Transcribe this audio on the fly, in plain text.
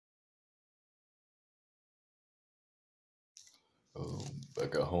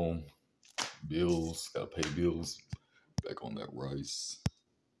Back at home, bills, gotta pay bills. Back on that rice.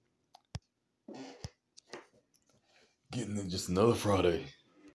 Getting it just another Friday.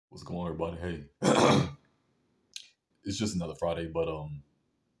 What's going on, everybody? Hey, it's just another Friday, but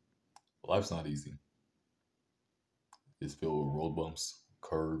life's not easy. It's filled with road bumps,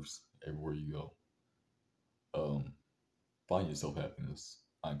 curves, everywhere you go. Um, find yourself happiness.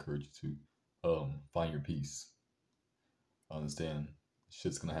 I encourage you to. Find your peace. Understand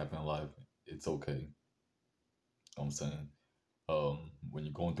shit's gonna happen in life. It's okay. I'm saying, when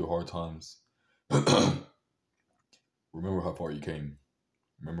you're going through hard times, remember how far you came.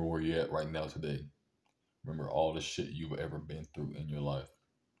 Remember where you're at right now today. Remember all the shit you've ever been through in your life.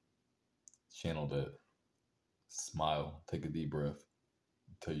 Channel that. Smile. Take a deep breath.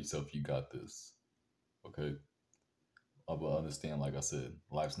 Tell yourself you got this. Okay? But understand, like I said,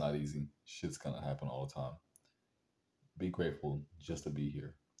 life's not easy. Shit's gonna happen all the time. Be grateful just to be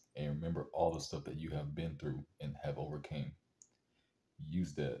here. And remember all the stuff that you have been through and have overcame.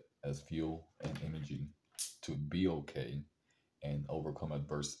 Use that as fuel and energy to be okay and overcome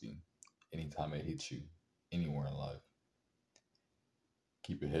adversity anytime it hits you, anywhere in life.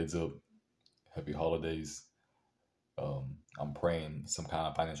 Keep your heads up. Happy holidays. I'm praying some kind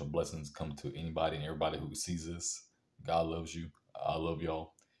of financial blessings come to anybody and everybody who sees this. God loves you. I love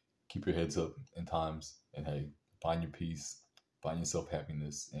y'all. Keep your heads up in times, and hey, find your peace, find yourself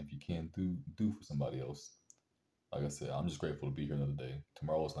happiness, and if you can, do for somebody else. Like I said, I'm just grateful to be here another day.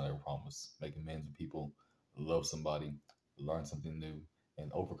 Tomorrow is not ever promised. Make amends with people, love somebody, learn something new,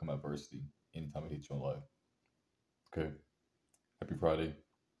 and overcome adversity anytime it hits you in life. Okay. Happy Friday.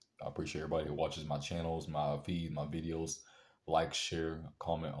 I appreciate everybody who watches my channels, my feed, my videos. Like, share,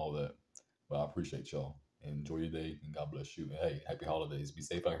 comment, all that. But I appreciate y'all. Enjoy your day and God bless you. And hey, happy holidays. Be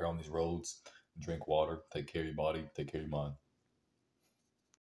safe out here on these roads. Drink water. Take care of your body. Take care of your mind.